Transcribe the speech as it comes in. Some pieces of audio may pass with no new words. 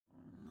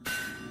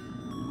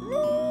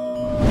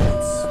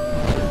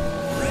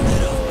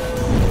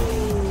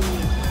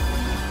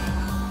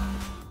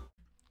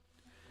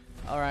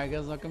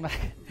guys, welcome back.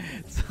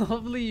 So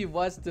hopefully you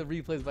watched the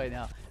replays by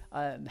now,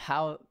 and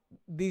how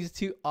these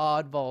two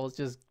oddballs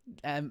just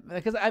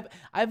because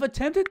I've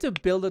attempted to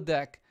build a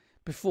deck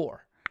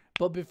before,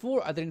 but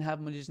before I didn't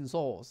have Magician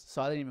Souls,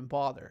 so I didn't even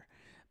bother.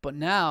 But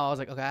now I was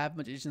like, okay, I have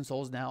Magician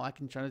Souls now. I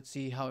can try to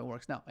see how it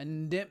works now,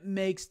 and it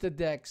makes the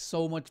deck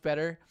so much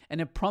better. And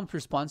it prompts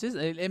responses.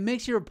 It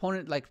makes your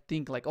opponent like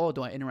think like, oh,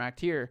 do I interact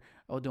here?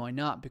 Oh, do I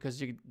not?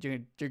 Because they're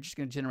just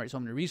gonna generate so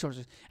many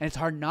resources, and it's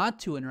hard not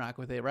to interact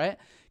with it, right?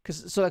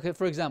 Because so like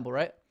for example,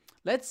 right?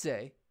 Let's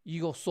say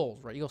you go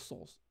Souls, right? You go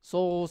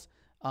Souls.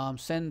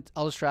 Send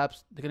Eldlich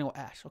Traps. They're gonna go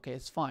Ash. Okay,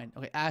 it's fine.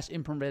 Okay, Ash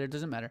Imperm Raider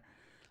doesn't matter.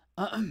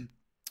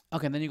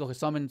 Okay, and then you go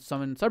summon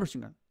Stardust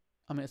Synchron.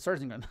 I mean,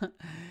 Stardust Synchron.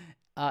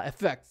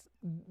 Effects.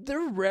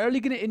 They're rarely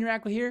gonna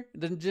interact with here.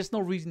 There's just no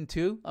reason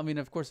to. I mean,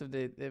 of course, if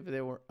they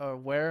were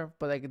aware,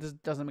 but like this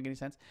doesn't make any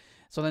sense.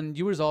 So then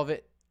you resolve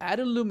it. Add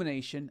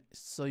illumination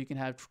so you can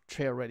have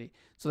trail ready.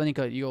 So then you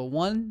go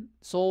 1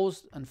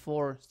 Souls and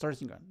 4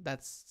 Stardust Synchron.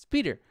 That's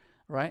Speeder,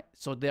 right?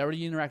 So they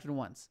already interacted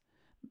once.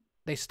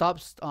 They stop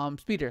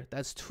Speeder.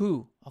 That's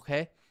 2.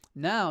 Okay.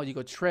 Now you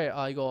go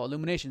trail. You go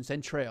illumination.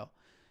 Send trail.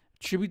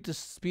 Tribute to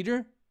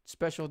Speeder.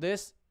 Special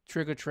this.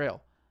 Trigger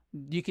trail.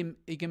 You can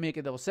make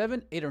it level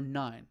 7, 8, or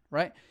 9,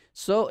 right?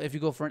 So if you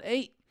go for an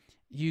 8,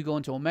 you go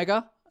into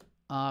Omega.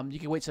 You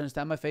can wait 7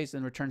 standby phase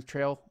and return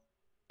trail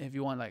if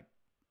you want like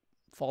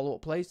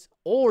follow-up plays,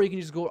 or you can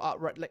just go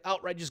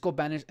outright just go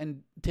banish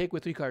and take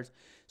with 3 cards.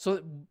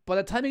 So by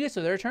the time it gets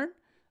to their turn,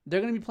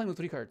 they're gonna be playing with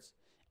 3 cards.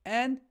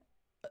 And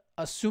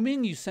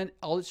assuming you send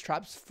Eldlich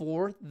Traps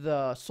for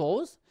the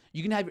Souls,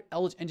 you can have your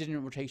Eldlich Engine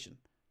in rotation.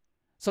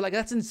 So like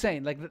that's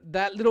insane. Like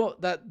that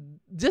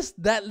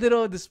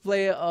little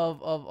display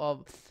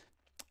of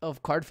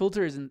card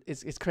filter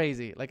is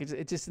crazy. Like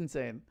it's just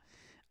insane.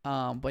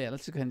 But yeah,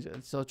 let's go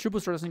ahead. So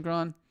triple Stardust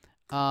Synchron,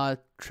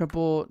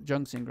 triple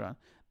Junk Synchron.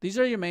 These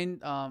are your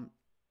main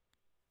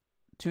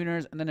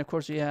tuners, and then of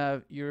course you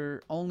have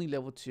your only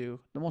level 2,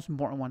 the most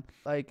important one.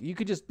 Like you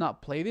could just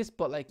not play this,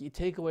 but like you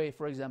take away,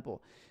 for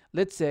example,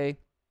 let's say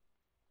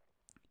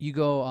you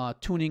go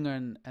tuning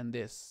and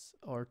this,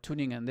 or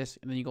tuning and this,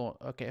 and then you go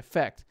okay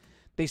effect.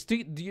 They still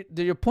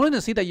your opponent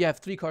will see that you have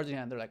 3 cards in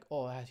hand. They're like,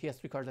 oh, he has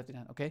 3 cards left in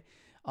hand. Okay,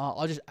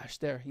 I'll just Ash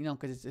there, you know,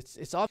 because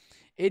it's off.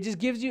 It just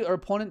gives you your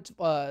opponent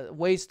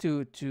ways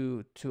to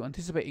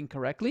anticipate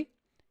incorrectly.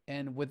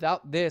 And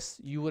without this,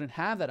 you wouldn't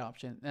have that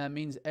option. And that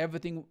means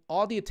everything,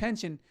 all the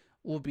attention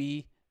will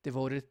be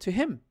devoted to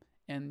him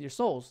and your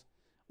Souls.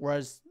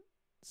 Whereas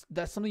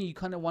that's something you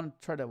kind of want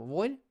to try to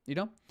avoid, you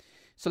know?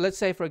 So let's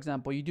say, for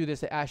example, you do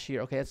this at Ash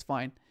here. Okay, that's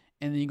fine.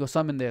 And then you go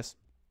summon this.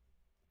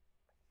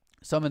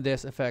 Summon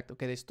this effect.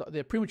 Okay,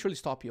 they prematurely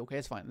stop you. Okay,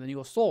 that's fine. And then you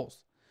go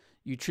Souls.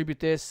 You tribute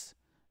this.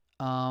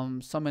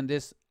 Summon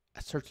this.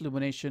 Search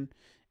Illumination.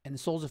 And the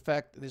Souls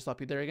effect, they stop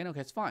you there again.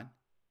 Okay, it's fine.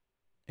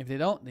 If they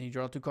don't, then you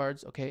draw 2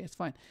 cards. Okay, it's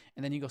fine.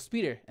 And then you go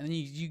Speeder, and then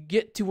you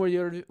get to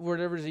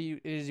wherever it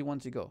is you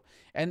want to go.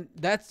 And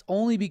that's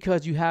only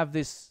because you have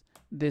these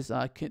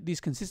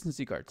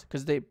consistency cards,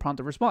 because they prompt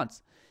a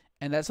response.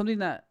 And that's something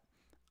that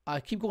I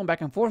keep going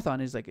back and forth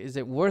on. Is like, is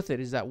it worth it?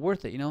 Is that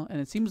worth it? You know?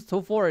 And it seems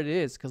so far it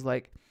is, because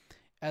like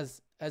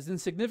as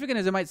insignificant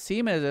as it might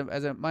seem,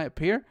 as it might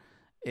appear,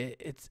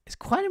 it's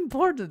quite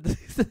important.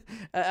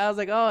 I was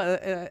like,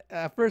 oh,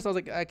 at first I was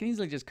like, I can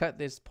easily just cut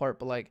this part,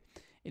 but like,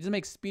 it just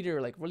makes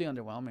Speeder like really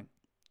underwhelming,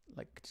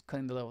 like just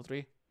cutting the level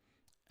 3,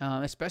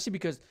 especially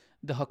because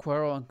the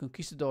Hakuero and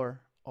Conquistador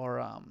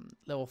are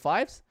level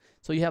 5s.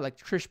 So you have like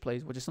Trish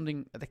plays, which is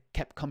something that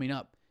kept coming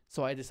up.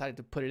 So I decided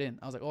to put it in.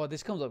 I was like, oh,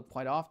 this comes up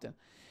quite often.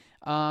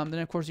 Then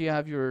of course you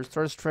have your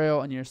Stardust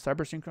Trail and your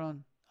Stardust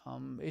Synchron.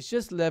 It's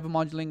just level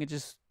modulating. It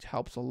just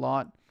helps a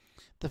lot.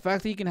 The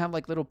fact that you can have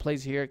like little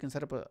plays here, you can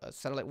set up a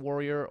Satellite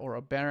Warrior or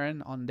a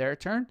Baron on their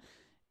turn,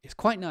 is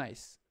quite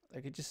nice.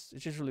 Like it's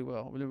just really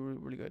well,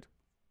 really good.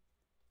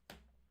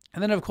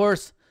 And then, of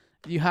course,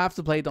 you have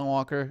to play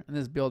Dawnwalker in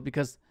this build,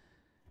 because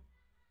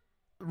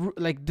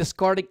like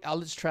discarding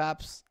Eldlich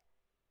Traps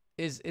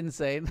is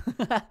insane.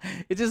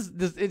 it just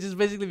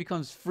basically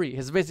becomes free.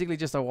 It's basically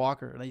just a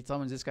walker. Like, you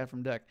summons this guy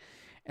from deck.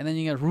 And then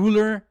you get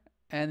Ruler,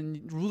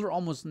 and Ruler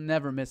almost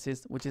never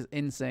misses, which is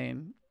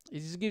insane.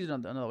 It just gives you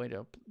another way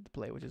to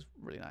play, which is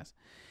really nice.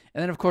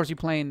 And then, of course, you're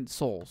playing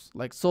Souls.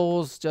 Like,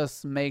 Souls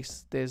just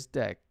makes this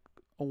deck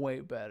way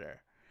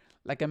better.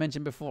 Like I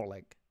mentioned before,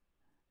 like,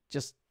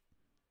 just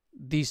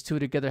these two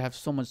together have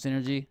so much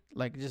synergy,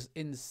 like just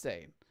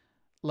insane.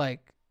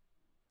 Like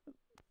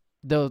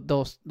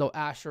they'll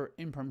Asher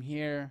in from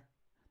here,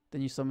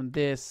 then you summon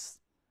this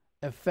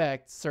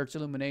effect, search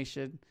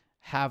Illumination,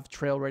 have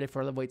trail ready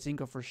for the White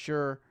Synchro for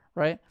sure,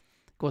 right?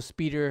 Go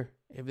Speeder.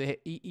 If they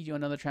eat you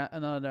another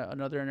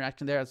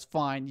interaction there, that's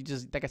fine. You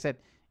just, like I said,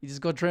 you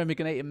just go try and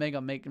make an 8 and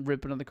Mega, make and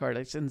rip another card.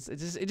 Like, it's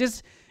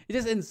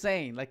just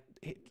insane. Like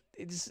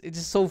it's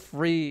just so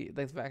free.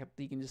 Like the fact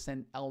that you can just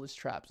send Eldlich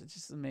Traps, it's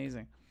just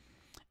amazing.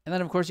 And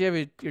then, of course, you have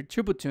your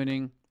triple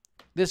tuning.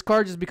 This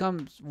card just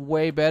becomes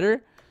way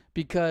better,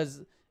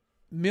 because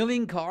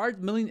milling cards,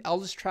 milling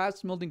Eldlich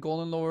Traps, milling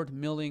Golden Lord,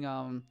 milling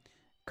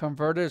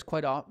Converter is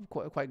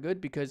quite good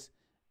because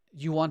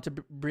you want to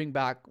bring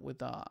back with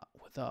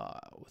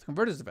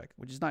Converter's effect,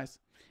 which is nice,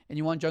 and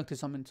you want Junk to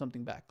summon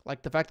something back.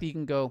 Like the fact that you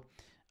can go,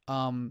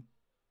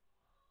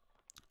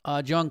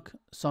 Junk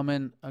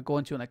summon, go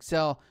into an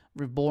Excel,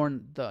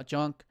 reborn the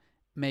Junk,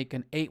 make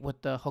an 8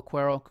 with the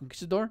Hakuero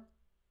Conquistador,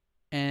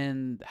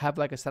 and have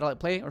like a satellite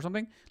play or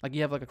something. Like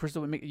you have like a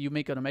crystal, you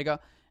make an Omega,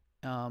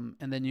 and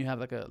then you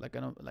have like a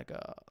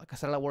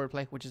satellite warrior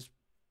play, which is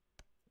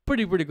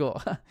pretty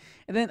cool.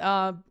 And then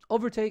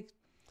overtake,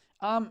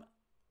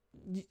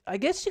 I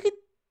guess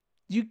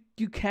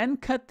you can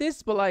cut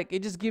this, but like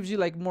it just gives you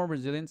like more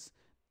resilience,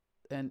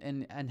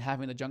 and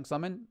having the Junk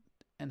summon,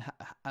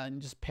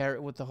 and just pair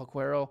it with the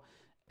Hakuero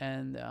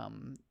and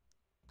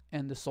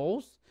the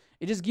souls.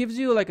 It just gives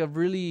you like a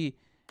really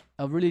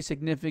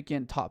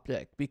significant top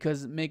deck,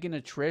 because making a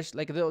Trish,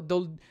 like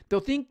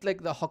they'll think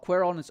like the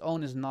Hakuero on its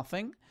own is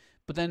nothing,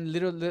 but then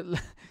little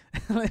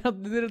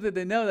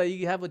they know that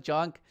you have a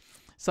Junk,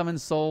 summon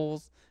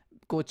souls,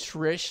 go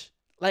Trish.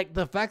 Like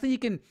the fact that you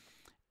can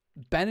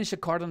banish a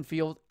card on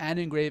field and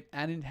engrave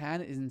and in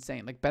hand is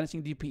insane. Like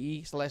banishing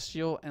DPE,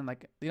 Celestial, and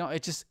like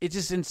it's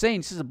just insane.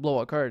 It's just a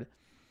blowout card.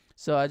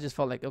 So I just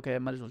felt like, okay, I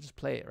might as well just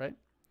play it, right?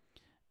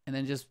 And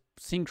then just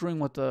synchroning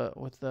with the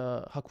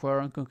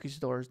Hakuero and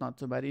Conquistador is not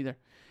too bad either.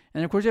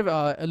 And of course you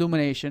have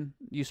Illumination.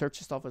 You search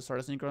your stuff with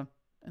Stardust Synchron,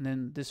 and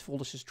then this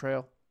Foolish's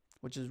Trail,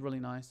 which is really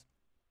nice.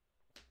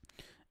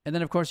 And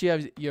then of course you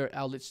have your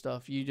Eldlich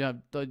stuff. You have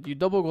your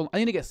double gold. I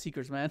need to get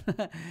Seekers, man.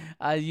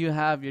 You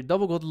have your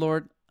double gold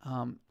Lord.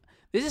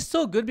 This is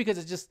so good because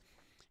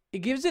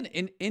it gives it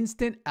an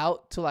instant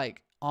out to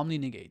like Omni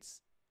negates,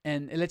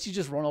 and it lets you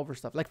just run over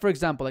stuff. Like for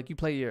example, like you're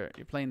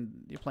playing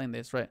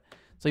this, right?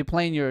 So you're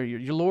playing your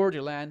Lord,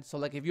 your land. So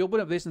like if you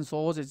open up this in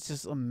Souls, it's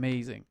just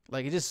amazing.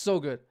 Like it's just so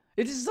good.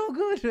 It's just so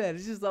good, man.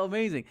 It's just so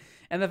amazing.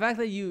 And the fact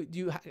that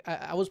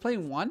I was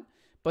playing 1,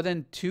 but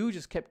then 2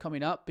 just kept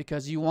coming up,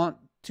 because you want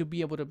to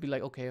be able to be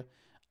like, okay,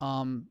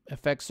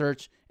 effect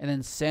search, and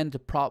then send to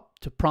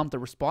prompt the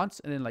response,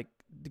 and then like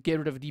get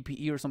rid of a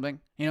DPE or something,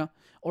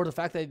 or the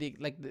fact that they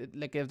like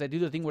if they do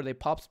the thing where they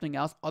pop something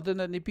else other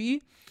than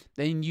DPE,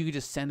 then you can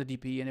just send a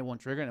DPE and it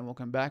won't trigger and it won't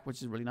come back,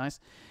 which is really nice.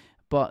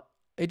 But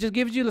it just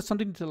gives you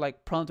something to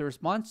like prompt the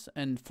response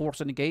and force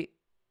a negate.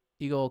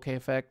 You go okay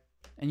effect,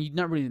 and you're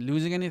not really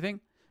losing anything,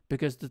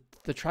 because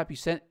the trap you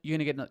sent, you're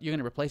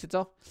gonna replace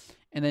itself.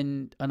 And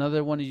then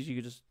another one is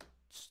you just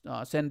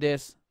send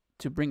this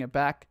to bring it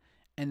back,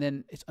 and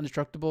then it's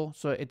indestructible,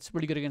 so it's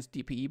really good against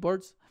DPE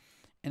boards.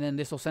 And then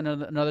this will send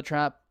another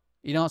trap,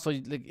 so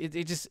like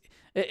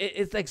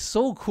it's like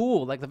so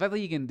cool. Like the fact that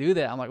you can do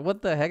that, I'm like,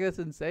 what the heck, that's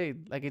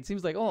insane. Like it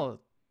seems like, oh,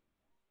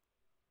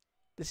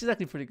 this is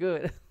actually pretty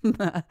good.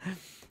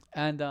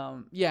 And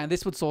yeah, and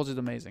this with Souls is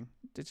amazing.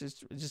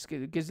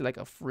 It gives you like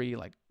a free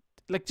like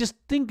just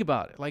think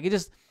about it. Like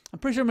I'm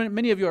pretty sure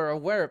many of you are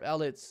aware of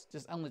Eldlich,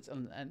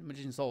 and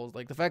Magician Souls.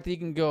 Like the fact that you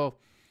can go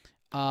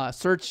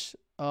search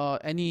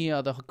any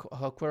the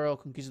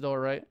Hakuero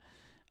Conquistador, right?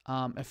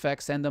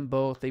 Effects, send them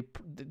both.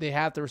 They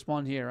have to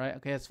respond here, right?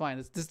 Okay, that's fine.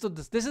 This is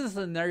the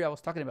scenario I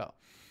was talking about.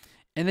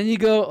 And then you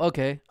go,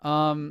 okay,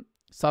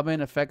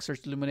 summon, effect,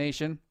 search,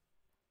 illumination,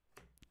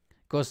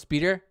 go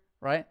speeder,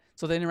 right?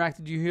 So they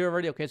interacted you here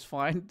already. Okay, it's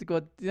fine to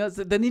go.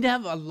 So they need to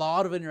have a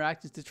lot of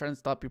interactions to try and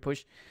stop your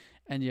push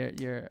and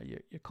your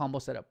combo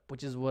setup,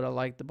 which is what I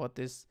liked about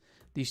these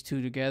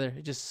two together.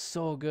 It's just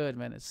so good,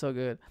 man. It's so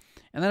good.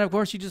 And then of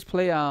course you just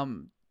play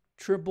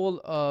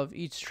triple of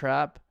each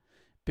trap,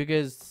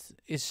 because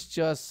it's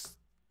just,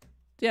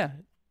 yeah,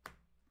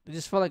 I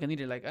just felt like I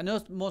needed, like, I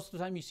know most of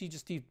the time you see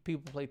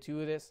people play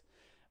 2 of this,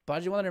 but I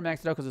just wanted to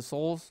max it out because of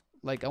Souls.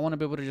 Like I want to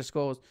be able to just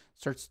go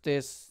search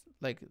this,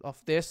 like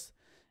off this,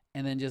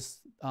 and then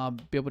just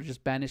be able to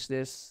just banish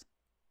this,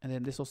 and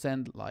then this will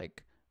send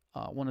like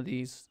one of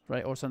these,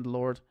 right, or send the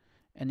Lord,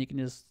 and you can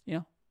just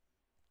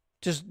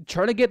just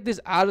try to get this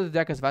out of the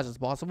deck as fast as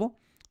possible,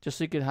 just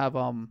so you can have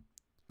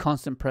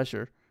constant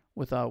pressure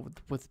with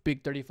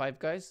big 35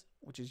 guys,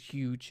 which is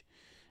huge.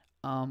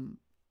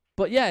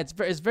 But yeah, it's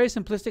very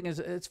simplistic.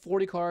 It's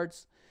 40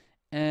 cards,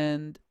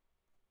 and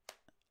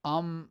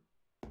I'm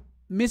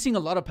missing a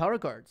lot of power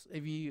cards.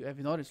 If you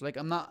noticed, like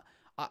I'm not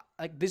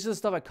like, this is the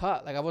stuff I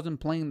cut. Like I wasn't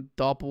playing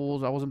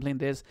doubles. I wasn't playing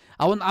this.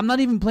 I'm not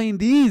even playing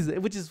these,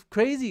 which is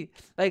crazy.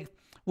 Like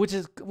which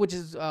is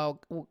kind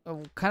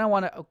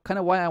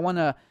of why I want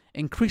to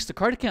increase the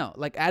card count.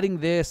 Like adding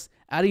this,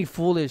 adding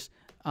Foolish,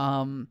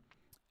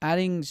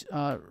 adding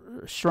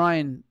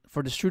Shrine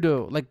for the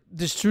Strudo, like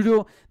the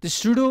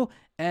Strudo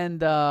and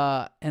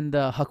the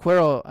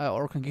Hakuero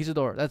or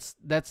Conquistador. That's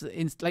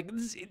like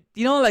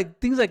like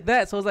things like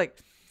that. So I was like,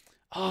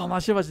 oh, I'm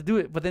not sure if I should do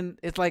it, but then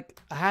it's like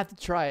I have to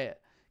try it,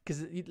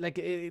 because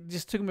it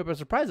just took me by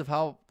surprise of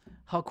how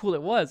cool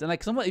it was. And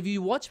like if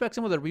you watch back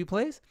some of the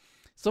replays,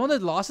 some of the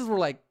losses were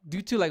like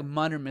due to like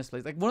minor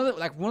misplays. Like one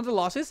of the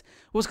losses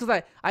was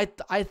because I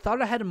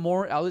thought I had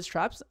more Eldlich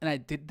traps, and I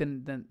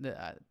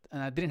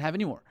didn't have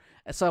any more.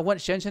 And so I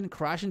went Shen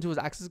crashed into his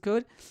access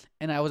code,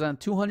 and I was on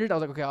 200. I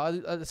was like,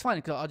 okay, it's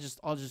fine. I'll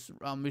just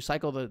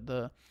recycle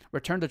the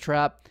return the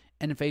trap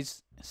and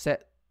phase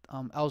set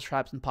L's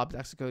traps and pop his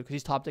access code because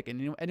he's top deck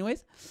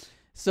anyways.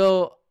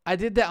 So I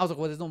did that. I was like,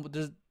 well,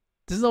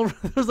 there's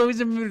no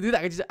reason for me to do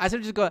that. I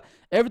should just got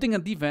everything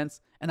on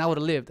defense, and I would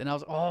have lived. And I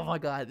was, oh my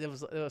god,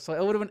 so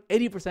it would have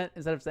been 80%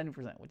 instead of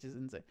 70%, which is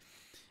insane.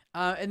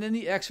 And then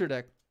the extra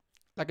deck,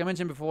 like I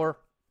mentioned before,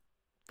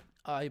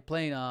 you're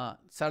playing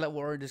Satellite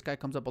Warrior. This guy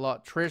comes up a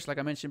lot. Trish, like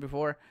I mentioned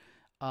before,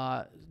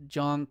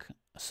 Junk,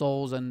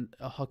 Souls, and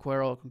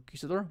Hakuero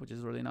Conquistador, which is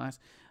really nice.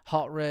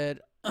 Hot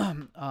Red,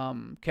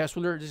 Chaos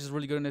Ruler. This is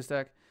really good in this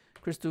deck.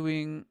 Crystal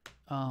Wing,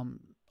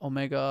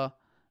 Omega.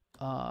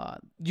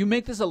 You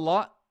make this a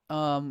lot.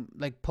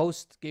 Like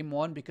post game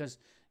 1 because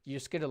you're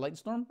scared of Light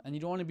Storm and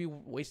you don't want to be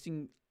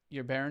wasting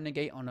your Baron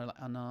negate on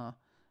a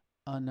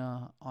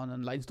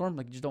Light Storm.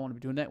 Like you just don't want to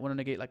be doing that. You want to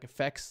negate like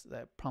effects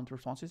that prompt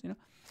responses, you know.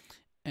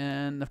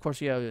 And of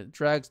course, yeah,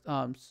 drags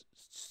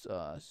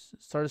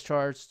Stardust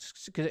charge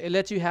because it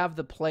lets you have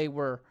the play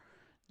where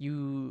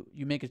you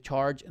make a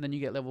charge and then you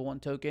get level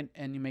 1 token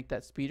and you make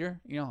that speeder.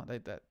 You know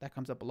that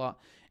comes up a lot.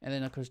 And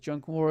then of course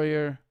Junk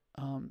Warrior.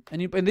 And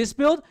in this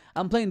build,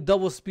 I'm playing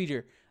double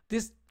speeder.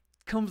 This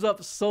comes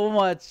up so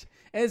much,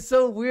 and it's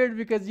so weird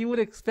because you would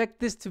expect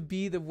this to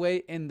be the way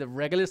in the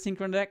regular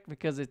Synchron deck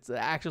because it's the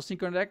actual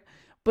Synchron deck,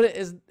 but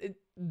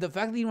the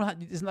fact that you don't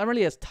have, it's not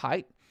really as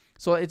tight,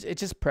 so it's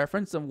just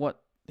preference of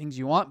what things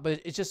you want,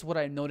 but it's just what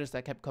I noticed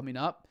that kept coming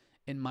up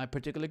in my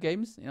particular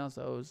games, you know.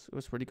 So it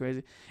was pretty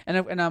crazy.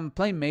 And I'm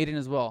playing Maiden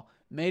as well.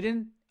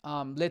 Maiden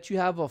lets you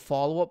have a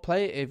follow-up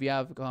play if you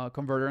have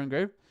Converter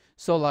engraved.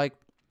 So like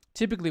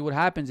typically what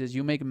happens is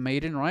you make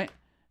Maiden, right,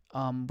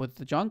 with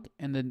the Junk,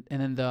 and then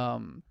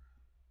the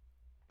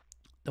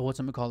what's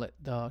I'm gonna call it,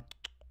 the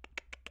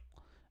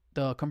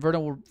Converter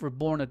will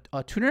reborn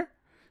a tuner,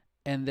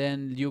 and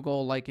then you go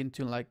like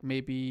into like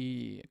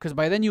maybe because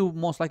by then you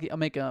most likely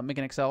make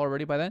an XL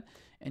already by then,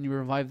 and you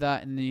revive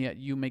that, and then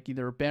you make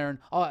either a Baron.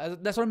 Oh,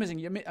 that's what I'm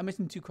missing. I'm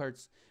missing 2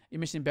 cards. You're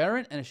missing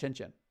Baron and a Shen.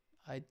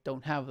 I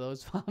don't have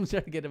those. I'm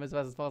trying to get them as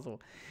fast as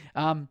possible.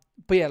 But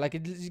yeah, like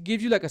it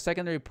gives you like a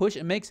secondary push.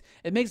 It makes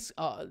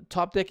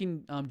top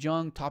decking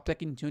Jung, top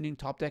decking tuning,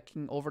 top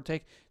decking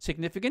overtake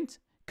significant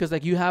because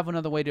like you have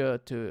another way to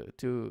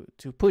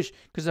push.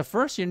 Because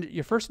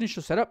your first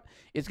initial setup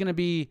is gonna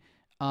be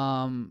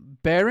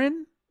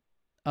Baron,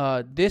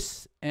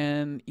 this,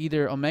 and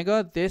either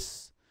Omega,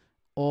 this,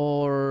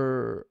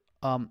 or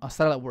a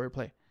Satellite Warrior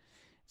play.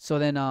 So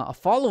then a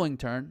following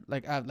turn,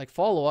 like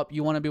follow up,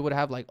 you want to be able to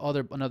have like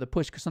another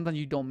push because sometimes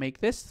you don't make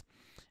this,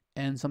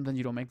 and sometimes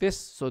you don't make this.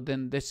 So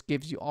then this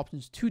gives you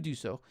options to do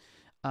so,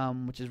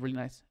 which is really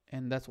nice,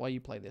 and that's why you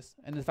play this.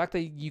 And the fact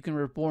that you can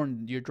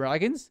reborn your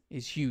dragons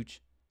is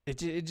huge.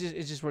 It's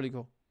just really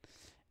cool.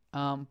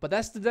 But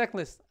that's the deck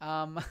list.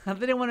 I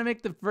didn't want to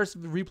make the first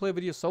replay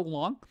video so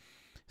long,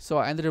 so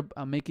I ended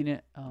up making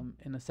it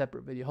in a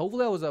separate video.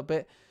 Hopefully, I was a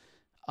bit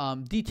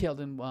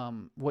detailed in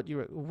what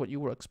you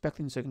were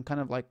expecting, so you can kind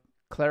of like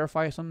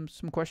clarify some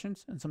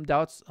questions and some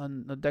doubts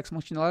on the deck's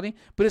functionality.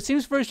 But it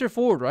seems very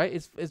straightforward, right?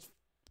 It's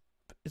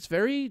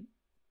very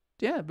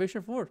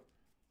straightforward.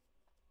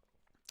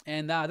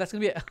 And that's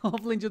gonna be it.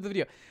 Hopefully enjoyed the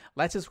video.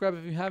 Like, subscribe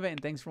if you haven't,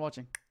 and thanks for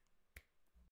watching.